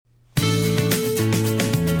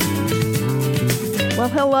Well,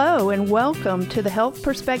 hello and welcome to the Health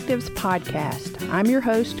Perspectives Podcast. I'm your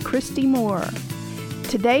host, Christy Moore.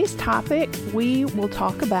 Today's topic, we will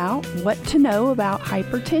talk about what to know about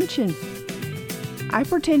hypertension.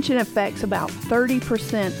 Hypertension affects about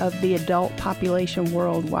 30% of the adult population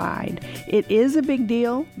worldwide. It is a big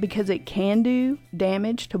deal because it can do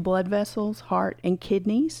damage to blood vessels, heart, and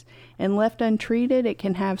kidneys. And left untreated, it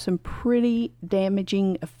can have some pretty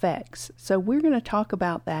damaging effects. So we're going to talk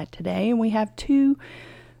about that today. And we have two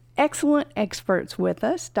excellent experts with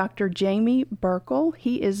us. Dr. Jamie Burkle.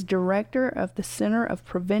 He is director of the Center of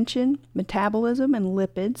Prevention, Metabolism, and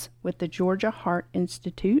Lipids with the Georgia Heart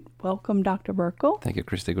Institute. Welcome, Dr. Burkle. Thank you,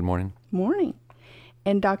 Christy. Good morning. Morning.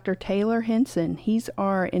 And Dr. Taylor Henson. He's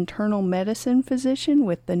our internal medicine physician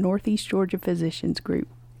with the Northeast Georgia Physicians Group.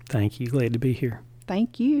 Thank you. Glad to be here.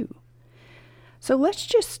 Thank you. So let's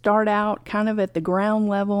just start out kind of at the ground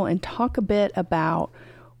level and talk a bit about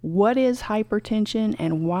what is hypertension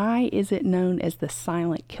and why is it known as the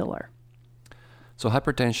silent killer? So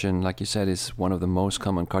hypertension, like you said, is one of the most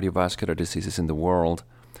common cardiovascular diseases in the world.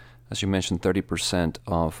 As you mentioned, 30%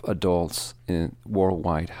 of adults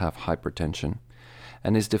worldwide have hypertension,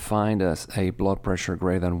 and is defined as a blood pressure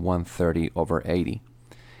greater than 130/80.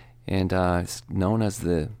 And it's known as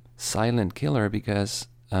the silent killer because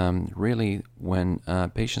really when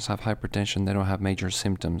patients have hypertension, they don't have major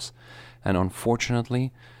symptoms. And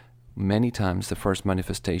unfortunately, many times the first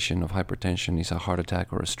manifestation of hypertension is a heart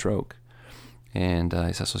attack or a stroke. And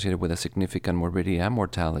it's associated with a significant morbidity and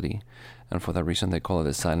mortality. And for that reason, they call it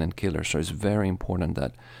a silent killer. So it's very important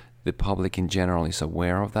that the public in general is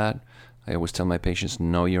aware of that. I always tell my patients,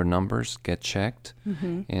 know your numbers, get checked,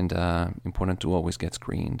 and important to always get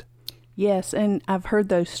screened. Yes, and I've heard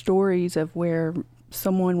those stories of where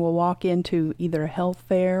someone will walk into either a health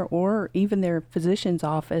fair or even their physician's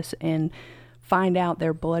office and find out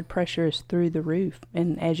their blood pressure is through the roof.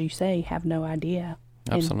 And as you say, have no idea.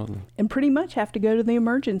 Absolutely. And pretty much have to go to the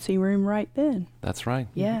emergency room right then. That's right.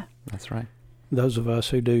 Yeah. That's right. Those of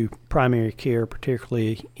us who do primary care,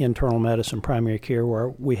 particularly internal medicine primary care, where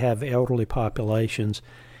we have elderly populations,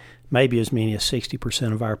 maybe as many as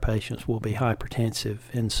 60% of our patients will be hypertensive.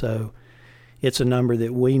 And so it's a number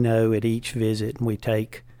that we know at each visit, and we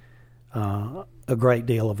take a great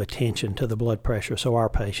deal of attention to the blood pressure so our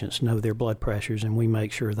patients know their blood pressures, and we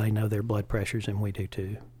make sure they know their blood pressures, and we do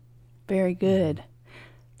too. Very good.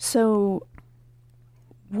 So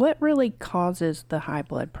what really causes the high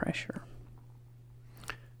blood pressure?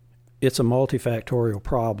 It's a multifactorial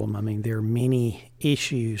problem. I mean, there are many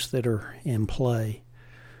issues that are in play.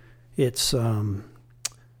 It's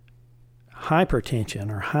hypertension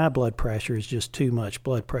or high blood pressure is just too much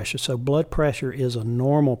blood pressure. So blood pressure is a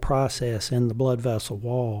normal process in the blood vessel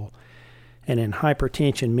wall. And in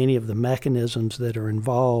hypertension, many of the mechanisms that are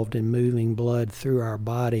involved in moving blood through our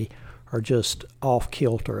body are just off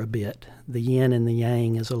kilter a bit. The yin and the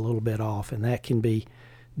yang is a little bit off, and that can be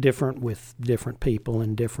different with different people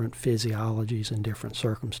and different physiologies and different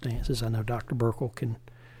circumstances. I know Dr. Burkle can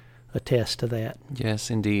attest to that. Yes,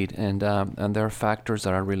 indeed. And there are factors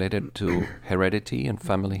that are related to heredity and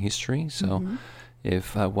family history. So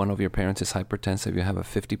if one of your parents is hypertensive, you have a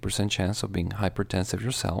 50% chance of being hypertensive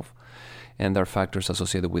yourself. And there are factors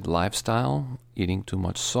associated with lifestyle, eating too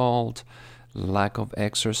much salt, lack of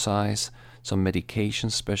exercise, some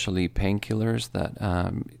medications, especially painkillers that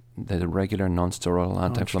the regular non-steroidal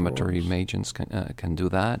anti-inflammatory agents can do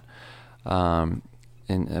that.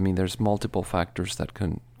 And I mean, there's multiple factors that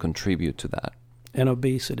can contribute to that. And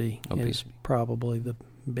obesity is probably the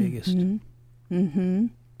biggest. And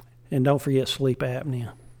don't forget sleep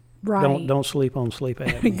apnea. Right. Don't sleep on sleep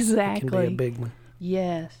apnea. Exactly. It can be a big one.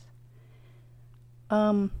 Yes.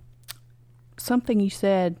 Something you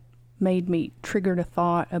said made me triggered a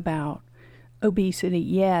thought about obesity.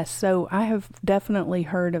 Yes. So I have definitely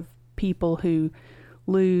heard of people who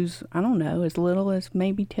lose, I don't know, as little as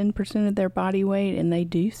maybe 10% of their body weight, and they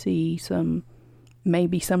do see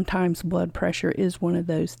maybe sometimes blood pressure is one of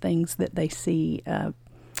those things that they see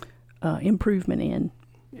improvement in.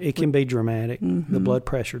 It can be dramatic. The blood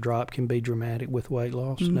pressure drop can be dramatic with weight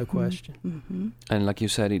loss, no question. And like you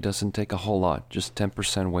said, it doesn't take a whole lot. Just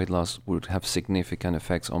 10% weight loss would have significant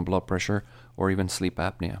effects on blood pressure or even sleep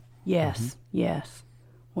apnea. Yes, yes.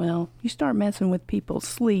 Well, you start messing with people's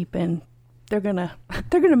sleep, and they're gonna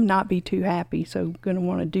not be too happy. So, gonna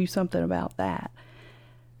want to do something about that.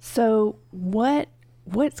 So,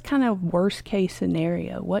 what's kind of worst case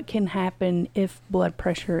scenario? What can happen if blood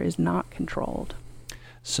pressure is not controlled?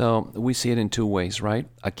 So we see it in two ways, right?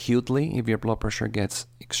 Acutely, if your blood pressure gets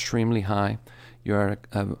extremely high, you're at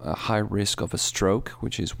a high risk of a stroke,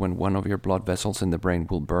 which is when one of your blood vessels in the brain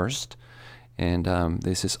will burst. And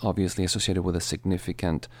this is obviously associated with a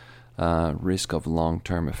significant risk of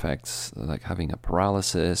long-term effects, like having a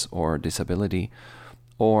paralysis or disability,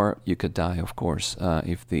 or you could die, of course,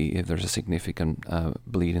 if there's a significant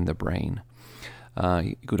bleed in the brain.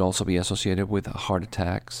 It could also be associated with heart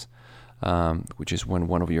attacks, which is when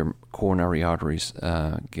one of your coronary arteries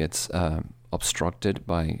gets obstructed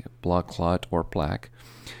by blood clot or plaque.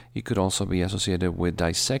 It could also be associated with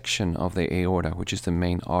dissection of the aorta, which is the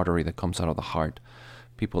main artery that comes out of the heart.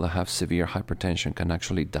 People that have severe hypertension can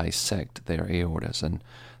actually dissect their aortas, and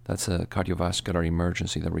that's a cardiovascular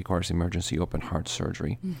emergency that requires emergency open heart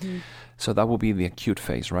surgery. Mm-hmm. So that will be the acute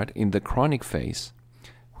phase, right? In the chronic phase,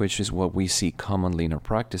 which is what we see commonly in our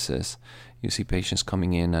practices, you see patients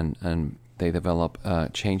coming in and they develop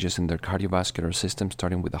changes in their cardiovascular system,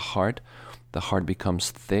 starting with the heart. The heart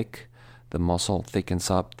becomes thick. The muscle thickens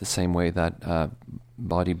up the same way that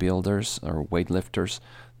bodybuilders or weightlifters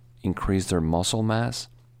increase their muscle mass.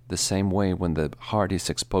 The same way, when the heart is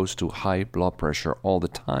exposed to high blood pressure all the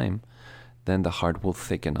time, then the heart will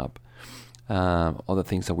thicken up. Other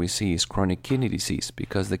things that we see is chronic kidney disease,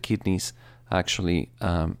 because the kidneys actually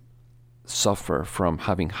suffer from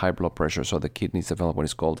having high blood pressure. So the kidneys develop what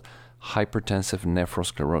is called hypertensive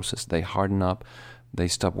nephrosclerosis. They harden up, they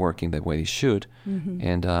stop working the way they should,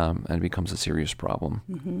 and it becomes a serious problem.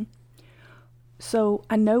 Mm-hmm. So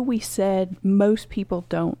I know we said most people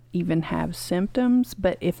don't even have symptoms,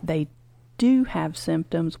 but if they do have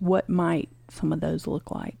symptoms, what might some of those look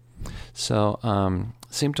like? So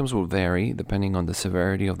symptoms will vary depending on the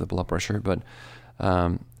severity of the blood pressure, but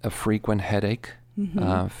a frequent headache,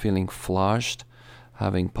 feeling flushed,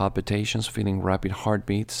 having palpitations, feeling rapid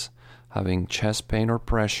heartbeats, having chest pain or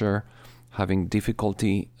pressure, having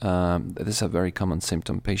difficulty, this is a very common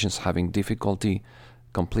symptom, patients having difficulty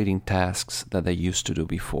completing tasks that they used to do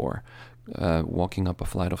before, walking up a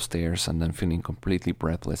flight of stairs and then feeling completely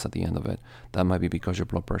breathless at the end of it. That might be because your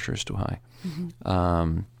blood pressure is too high.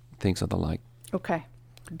 Things of the like. Okay,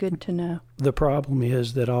 good to know. The problem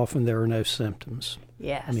is that often there are no symptoms.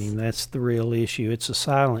 Yes. I mean, that's the real issue. It's a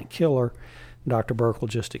silent killer. Dr. Burkle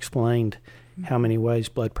just explained how many ways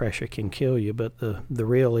blood pressure can kill you, but the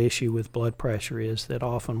real issue with blood pressure is that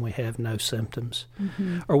often we have no symptoms,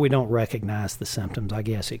 or we don't recognize the symptoms, I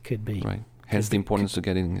guess it could be. Right. Hence the importance of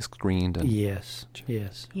getting screened. And Yes.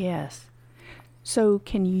 So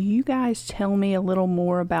can you guys tell me a little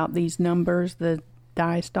more about these numbers, the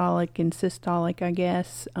diastolic and systolic, I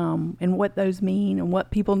guess, and what those mean and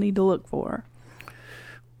what people need to look for?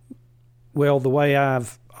 Well, the way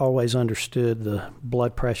I've always understood the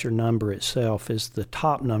blood pressure number itself is the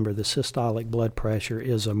top number, the systolic blood pressure,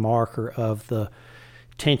 is a marker of the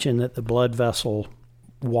tension that the blood vessel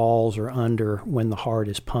walls are under when the heart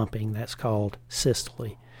is pumping. That's called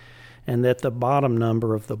systole. And that the bottom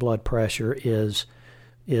number of the blood pressure is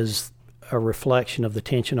a reflection of the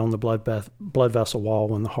tension on the blood vessel wall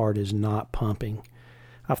when the heart is not pumping.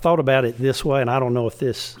 I've thought about it this way, and I don't know if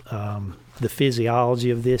this the physiology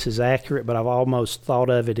of this is accurate, but I've almost thought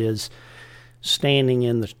of it as standing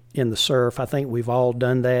in the surf. I think we've all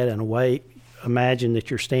done that in a way. Imagine that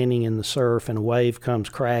you're standing in the surf and a wave comes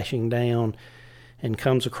crashing down and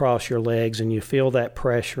comes across your legs, and you feel that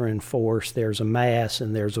pressure and force. There's a mass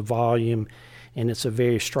and there's a volume, and it's a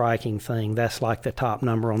very striking thing. That's like the top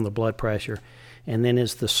number on the blood pressure. And then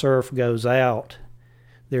as the surf goes out,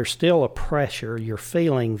 there's still a pressure. You're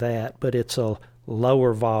feeling that, but it's a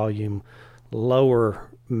lower volume, lower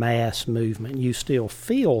mass movement. You still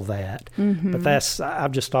feel that, but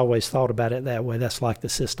I've just always thought about it that way. That's like the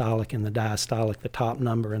systolic and the diastolic, the top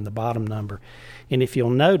number and the bottom number. And if you'll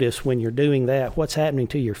notice, when you're doing that, what's happening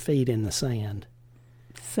to your feet in the sand?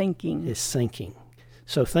 Sinking. It's sinking.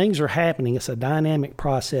 So things are happening. It's a dynamic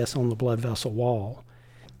process on the blood vessel wall.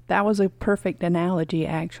 That was a perfect analogy,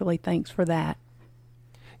 actually. Thanks for that.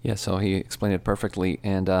 Yeah, so he explained it perfectly,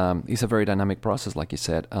 and it's a very dynamic process, like you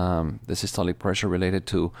said. The systolic pressure related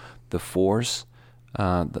to the force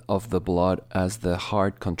of the blood as the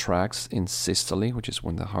heart contracts in systole, which is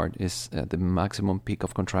when the heart is at the maximum peak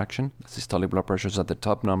of contraction. The systolic blood pressure is at the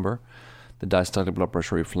top number. The diastolic blood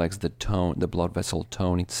pressure reflects the tone, the blood vessel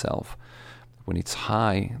tone itself. When it's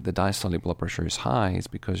high, the diastolic blood pressure is high, it's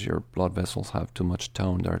because your blood vessels have too much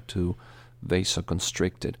tone, they're too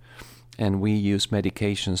vasoconstricted. And we use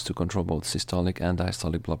medications to control both systolic and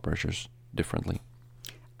diastolic blood pressures differently.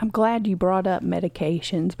 I'm glad you brought up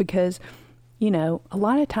medications because, a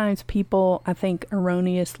lot of times people, I think,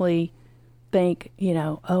 erroneously think,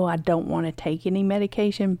 oh, I don't want to take any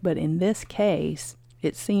medication. But in this case,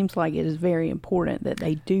 it seems like it is very important that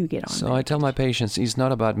they do get on So medication. I tell my patients, it's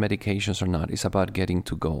not about medications or not. It's about getting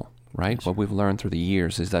to goal. right? Yes, what we've learned through the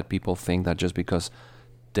years is that people think that just because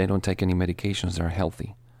they don't take any medications, they're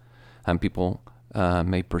healthy. And people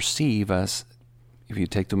may perceive as if you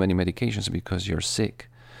take too many medications because you're sick.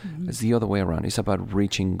 Mm-hmm. It's the other way around. It's about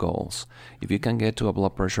reaching goals. If you can get to a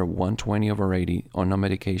blood pressure 120/80 on no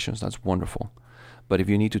medications, that's wonderful. But if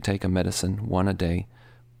you need to take a medicine one a day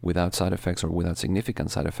without side effects or without significant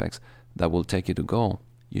side effects that will take you to goal,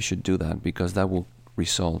 you should do that because that will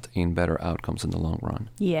result in better outcomes in the long run.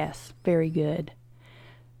 Yes, very good.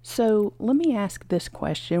 So let me ask this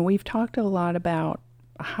question. We've talked a lot about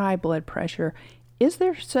high blood pressure. Is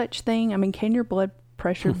there such thing? I mean, can your blood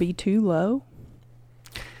pressure be too low?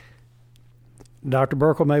 Dr.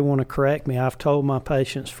 Burkle may want to correct me. I've told my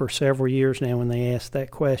patients for several years now when they ask that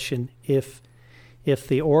question, if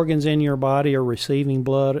the organs in your body are receiving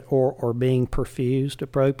blood or being perfused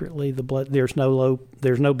appropriately, there's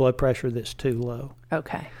no blood pressure that's too low.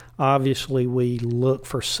 Okay. Obviously, we look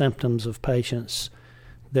for symptoms of patients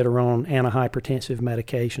that are on antihypertensive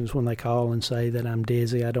medications when they call and say that I'm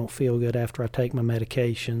dizzy, I don't feel good after I take my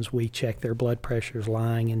medications. We check their blood pressures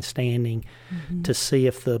lying and standing to see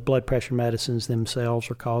if the blood pressure medicines themselves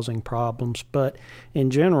are causing problems. But in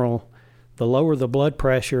general, the lower the blood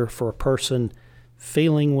pressure for a person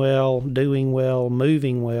feeling well, doing well,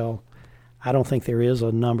 moving well, I don't think there is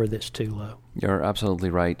a number that's too low. You're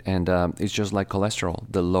absolutely right. And it's just like cholesterol.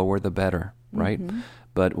 The lower, the better, right?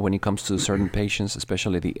 But when it comes to certain patients,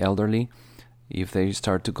 especially the elderly, if they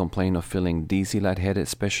start to complain of feeling dizzy, lightheaded,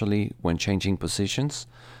 especially when changing positions,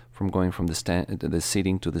 from going from the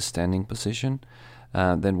sitting to the standing position,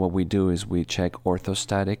 then what we do is we check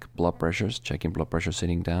orthostatic blood pressures, checking blood pressure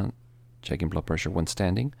sitting down, checking blood pressure when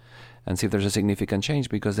standing, and see if there's a significant change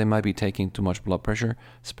because they might be taking too much blood pressure,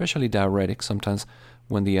 especially diuretics. Sometimes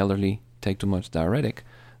when the elderly take too much diuretic,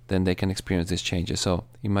 then they can experience these changes. So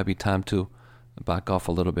it might be time to back off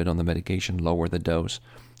a little bit on the medication, lower the dose.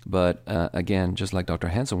 But again, just like Dr.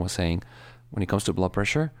 Hansen was saying, when it comes to blood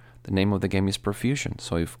pressure, the name of the game is perfusion.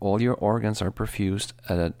 So if all your organs are perfused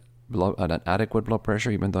at an adequate blood pressure,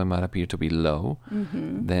 even though it might appear to be low,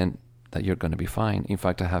 then that you're going to be fine. In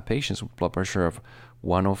fact, I have patients with blood pressure of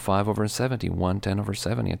 105/70,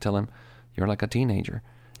 110/70. I tell them, you're like a teenager.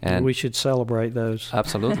 And we should celebrate those.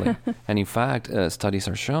 Absolutely. And in fact, studies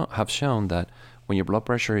have shown that when your blood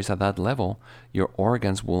pressure is at that level, your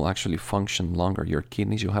organs will actually function longer. Your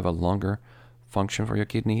kidneys, you'll have a longer function for your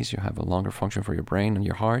kidneys. You have a longer function for your brain and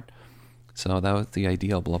your heart. So that was the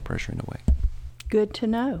ideal blood pressure in a way. Good to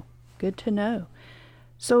know. Good to know.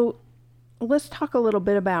 So let's talk a little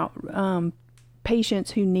bit about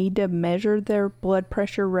patients who need to measure their blood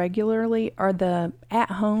pressure regularly. Are the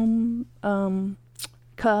at-home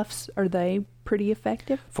cuffs, are they pretty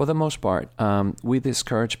effective? For the most part, we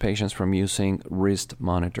discourage patients from using wrist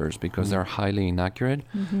monitors because they're highly inaccurate.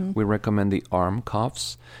 We recommend the arm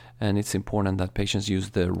cuffs, and it's important that patients use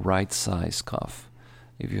the right size cuff.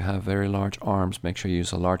 If you have very large arms, make sure you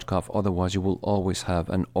use a large cuff. Otherwise, you will always have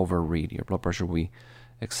an overread. Your blood pressure will be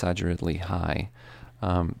exaggerately high.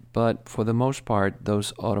 But for the most part,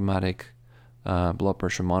 those automatic blood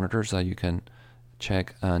pressure monitors that you can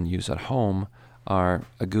check and use at home are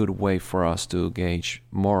a good way for us to gauge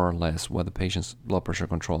more or less what the patient's blood pressure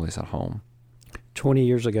control is at home. 20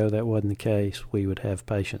 years ago, that wasn't the case. We would have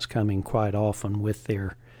patients coming quite often with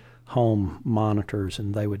their home monitors,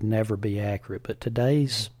 and they would never be accurate. But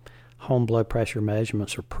today's home blood pressure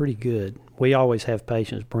measurements are pretty good. We always have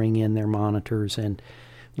patients bring in their monitors, and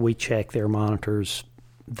we check their monitors,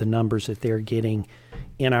 the numbers that they're getting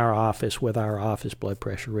in our office with our office blood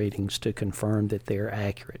pressure readings to confirm that they're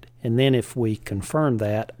accurate. And then if we confirm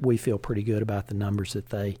that, we feel pretty good about the numbers that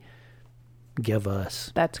they give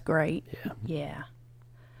us. That's great. Yeah.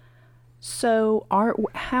 So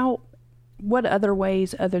what other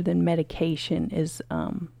ways other than medication is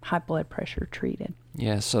high blood pressure treated?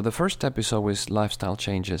 Yeah, so the first step is always lifestyle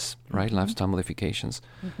changes, right? Lifestyle modifications.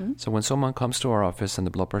 So when someone comes to our office and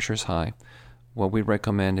the blood pressure is high, what we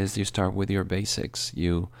recommend is you start with your basics.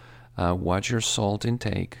 You watch your salt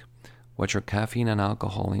intake, watch your caffeine and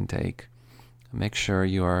alcohol intake. Make sure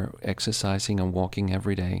you are exercising and walking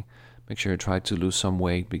every day. Make sure you try to lose some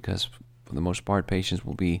weight because for the most part, patients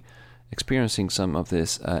will be experiencing some of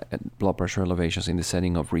this blood pressure elevations in the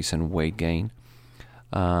setting of recent weight gain.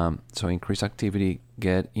 So increase activity,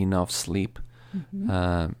 get enough sleep.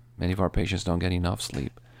 Many of our patients don't get enough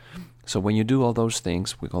sleep. So when you do all those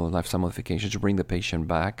things, we call it lifestyle modifications, you bring the patient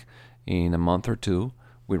back in a month or two.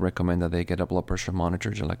 We recommend that they get a blood pressure monitor,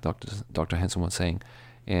 just like Dr. Hansen was saying,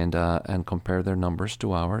 and compare their numbers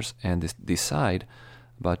to ours and decide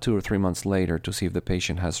about 2 or 3 months later to see if the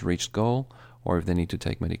patient has reached goal or if they need to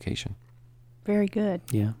take medication. Very good.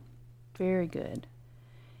 Yeah. Very good.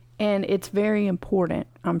 And it's very important,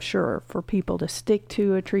 I'm sure, for people to stick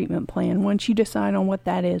to a treatment plan. Once you decide on what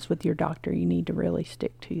that is with your doctor, you need to really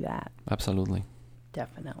stick to that. Absolutely.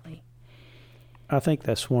 Definitely. I think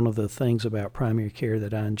that's one of the things about primary care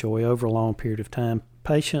that I enjoy over a long period of time.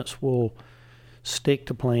 Patients will stick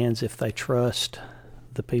to plans if they trust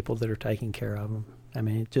the people that are taking care of them. I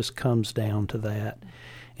mean, it just comes down to that.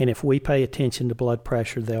 And if we pay attention to blood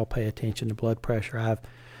pressure, they'll pay attention to blood pressure.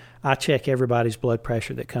 I check everybody's blood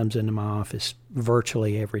pressure that comes into my office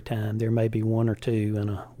virtually every time. There may be one or two in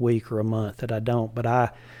a week or a month that I don't, but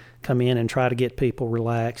I come in and try to get people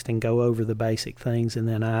relaxed and go over the basic things, and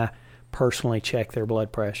then I personally check their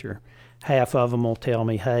blood pressure. Half of them will tell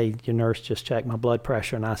me, hey, your nurse just checked my blood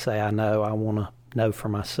pressure, and I say, I know, I want to know for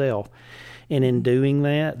myself. And in doing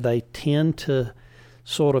that, they tend to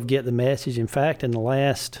sort of get the message. In fact, in the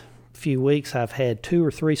last few weeks, I've had 2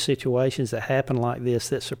 or 3 situations that happened like this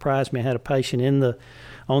that surprised me. I had a patient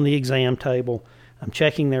on the exam table. I'm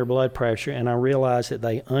checking their blood pressure, and I realized that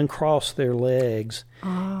they uncrossed their legs,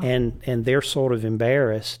 and they're sort of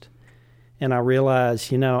embarrassed. And I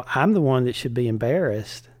realized, I'm the one that should be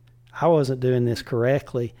embarrassed. I wasn't doing this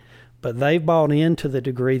correctly. But they've bought in to the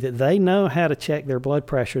degree that they know how to check their blood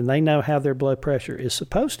pressure, and they know how their blood pressure is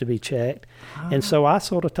supposed to be checked. And so I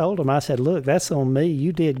sort of told them, I said, look, that's on me.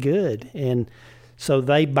 You did good. And so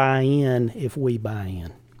they buy in if we buy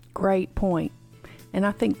in. Great point. And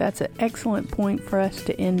I think that's an excellent point for us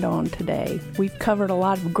to end on today. We've covered a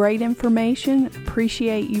lot of great information.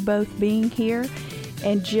 Appreciate you both being here.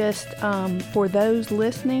 And just for those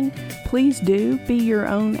listening, please do be your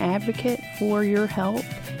own advocate for your health.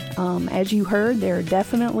 As you heard, there are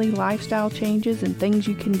definitely lifestyle changes and things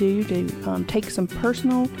you can do to take some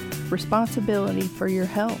personal responsibility for your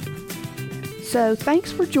health. So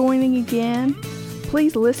thanks for joining again.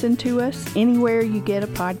 Please listen to us anywhere you get a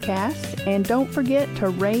podcast, and don't forget to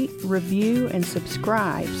rate, review, and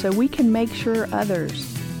subscribe so we can make sure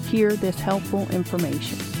others hear this helpful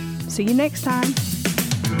information. See you next time.